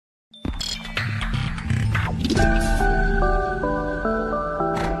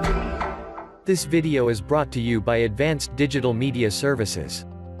This video is brought to you by Advanced Digital Media Services.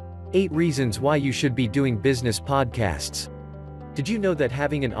 8 reasons why you should be doing business podcasts. Did you know that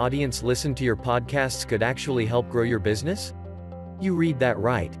having an audience listen to your podcasts could actually help grow your business? You read that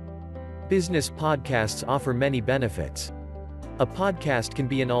right. Business podcasts offer many benefits. A podcast can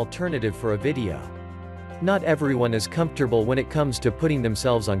be an alternative for a video. Not everyone is comfortable when it comes to putting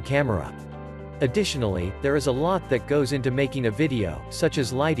themselves on camera. Additionally, there is a lot that goes into making a video, such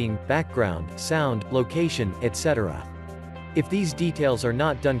as lighting, background, sound, location, etc. If these details are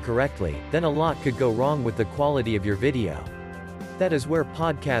not done correctly, then a lot could go wrong with the quality of your video. That is where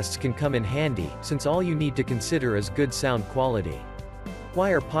podcasts can come in handy, since all you need to consider is good sound quality. Why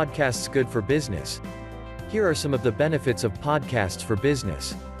are podcasts good for business? Here are some of the benefits of podcasts for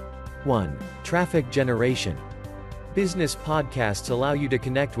business. 1. Traffic generation. Business podcasts allow you to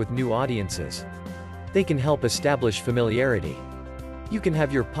connect with new audiences. They can help establish familiarity. You can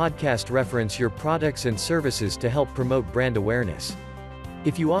have your podcast reference your products and services to help promote brand awareness.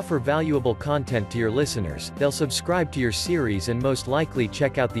 If you offer valuable content to your listeners, they'll subscribe to your series and most likely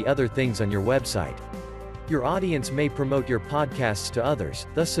check out the other things on your website. Your audience may promote your podcasts to others,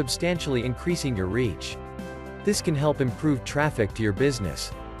 thus substantially increasing your reach. This can help improve traffic to your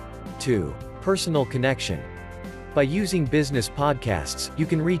business. 2. Personal connection. By using business podcasts, you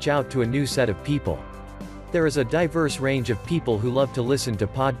can reach out to a new set of people. There is a diverse range of people who love to listen to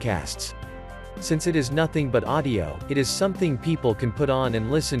podcasts. Since it is nothing but audio, it is something people can put on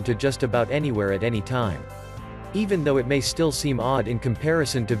and listen to just about anywhere at any time. Even though it may still seem odd in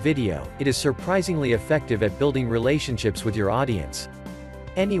comparison to video, it is surprisingly effective at building relationships with your audience.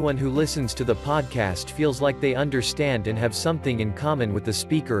 Anyone who listens to the podcast feels like they understand and have something in common with the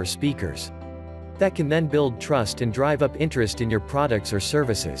speaker or speakers. That can then build trust and drive up interest in your products or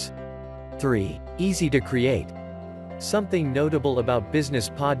services. 3. Easy to create. Something notable about business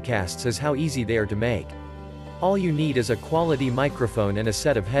podcasts is how easy they are to make. All you need is a quality microphone and a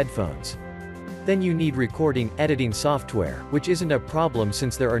set of headphones. Then you need recording, editing software, which isn't a problem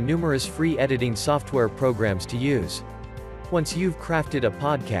since there are numerous free editing software programs to use. Once you've crafted a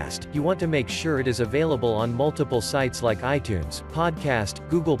podcast, you want to make sure it is available on multiple sites like iTunes, Podcast,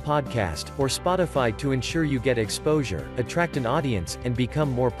 Google Podcast, or Spotify to ensure you get exposure, attract an audience, and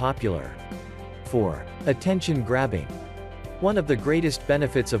become more popular. 4. Attention grabbing. One of the greatest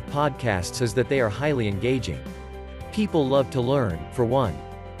benefits of podcasts is that they are highly engaging. People love to learn, for one.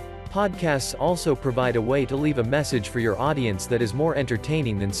 Podcasts also provide a way to leave a message for your audience that is more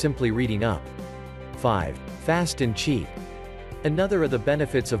entertaining than simply reading up. 5. Fast and cheap. Another of the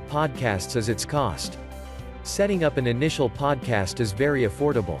benefits of podcasts is its cost. Setting up an initial podcast is very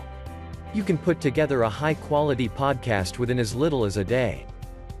affordable. You can put together a high-quality podcast within as little as a day.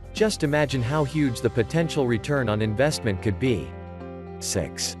 Just imagine how huge the potential return on investment could be.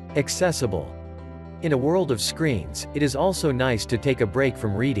 6. Accessible. In a world of screens, it is also nice to take a break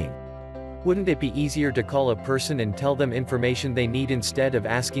from reading. Wouldn't it be easier to call a person and tell them information they need instead of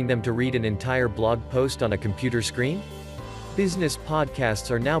asking them to read an entire blog post on a computer screen? Business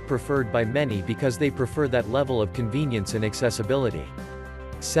podcasts are now preferred by many because they prefer that level of convenience and accessibility.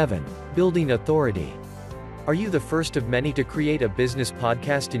 7. Building authority. Are you the first of many to create a business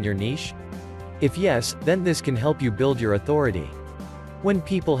podcast in your niche? If yes, then this can help you build your authority. When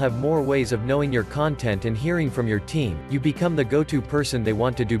people have more ways of knowing your content and hearing from your team, you become the go-to person they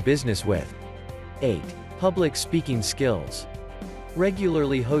want to do business with. 8. Public speaking skills.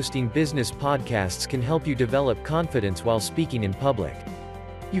 Regularly hosting business podcasts can help you develop confidence while speaking in public.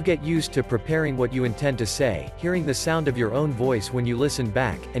 You get used to preparing what you intend to say, hearing the sound of your own voice when you listen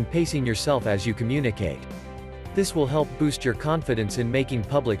back, and pacing yourself as you communicate. This will help boost your confidence in making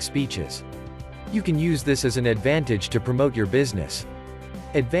public speeches. You can use this as an advantage to promote your business.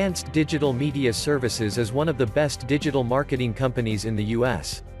 Advanced Digital Media Services is one of the best digital marketing companies in the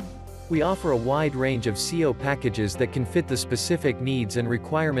US. We offer a wide range of SEO packages that can fit the specific needs and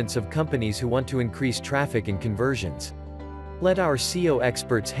requirements of companies who want to increase traffic and conversions. Let our SEO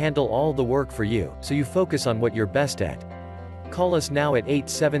experts handle all the work for you, so you focus on what you're best at. Call us now at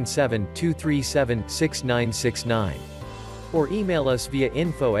 877-237-6969. Or email us via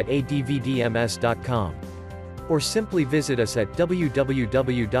info@advdms.com. Or simply visit us at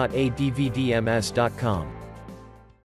www.advdms.com.